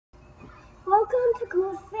Welcome to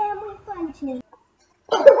Cool Family Function.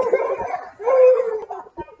 Today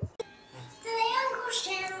on Cool's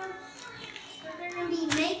channel, we're going to be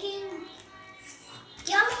making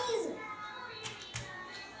gummies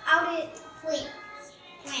out of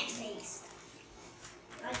plant-based,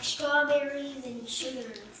 like strawberries and sugar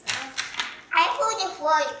and stuff. I put it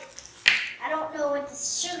like, I don't know what the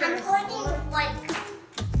sugar I'm is putting for. it like,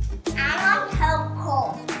 I want help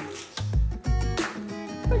cold.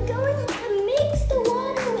 We're going to mix the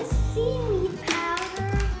water with seaweed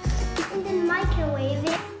powder and then microwave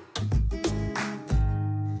it.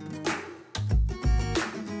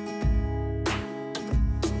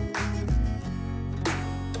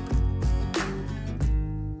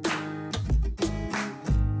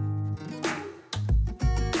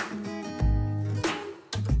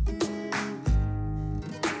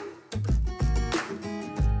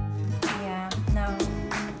 Yeah, no,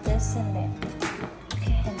 this and that.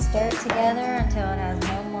 And stir it together until it has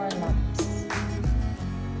no more lumps.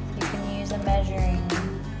 You can use a measuring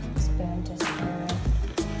spoon to stir it.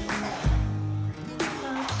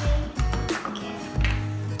 Okay.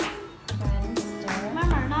 Go ahead and stir it.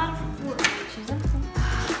 Remember, not a fork. She's okay.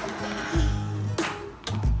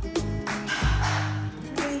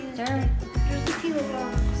 Stir it. There's a few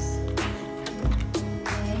lumps.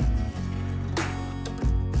 Okay.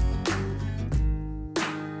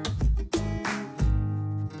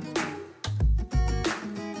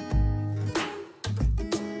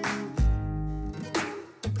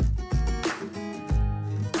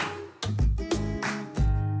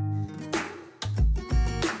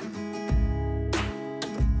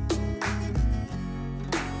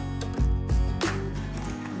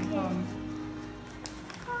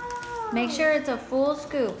 Make sure it's a full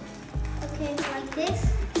scoop. Okay, like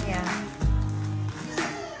this. Yeah.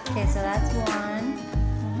 Okay, so that's one.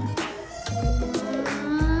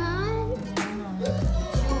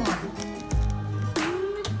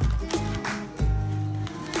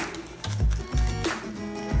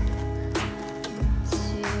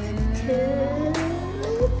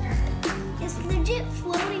 It's legit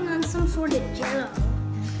floating on some sort of jello.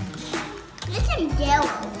 This is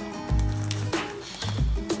jello.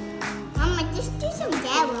 Mama, just do some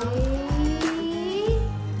jello.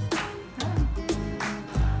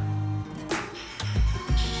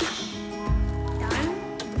 Done.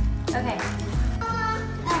 Okay.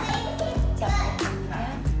 So,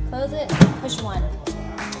 yeah. Close it. Push one.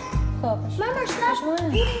 Cool. Push. Remember, Push stop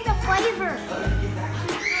one. eating the flavor.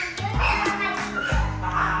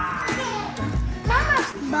 Mama's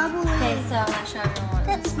bubbling. Okay, so I'm not sure everyone.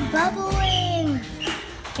 That's bubbling.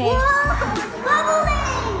 Okay. Whoa, it's bubbling.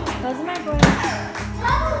 Close the microwave.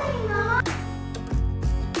 Bubbling, Mama.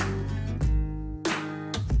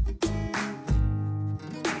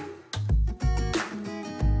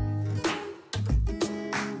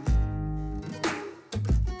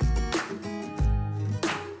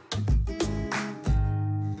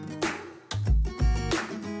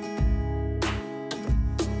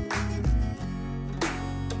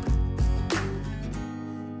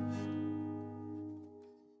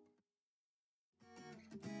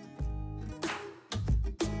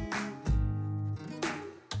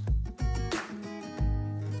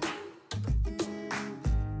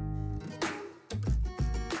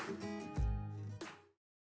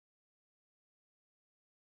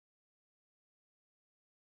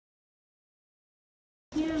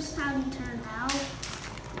 Here's how they turn out.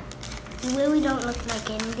 They really don't look like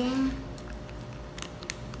anything.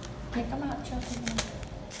 Take them out, choke them.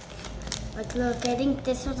 Like, look, I think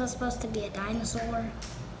this was supposed to be a dinosaur.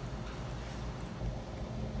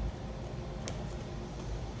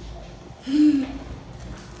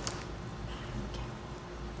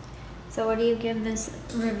 So what do you give this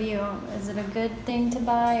review? Is it a good thing to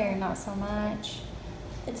buy or not so much?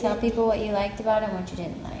 Tell people what you liked about it and what you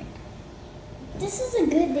didn't like. This is a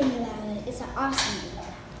good thing about it. It's an awesome thing.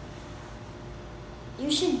 You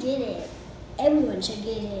should get it. Everyone should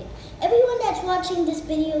get it. Everyone that's watching this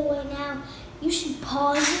video right now, you should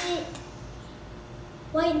pause it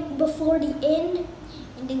right before the end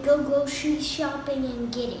and then go grocery shopping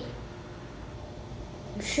and get it.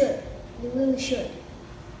 You should. You really should.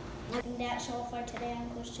 And that's all for today on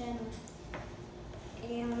Cool's channel.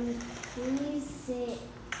 And please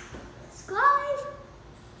subscribe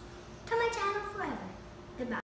to my channel forever. Goodbye.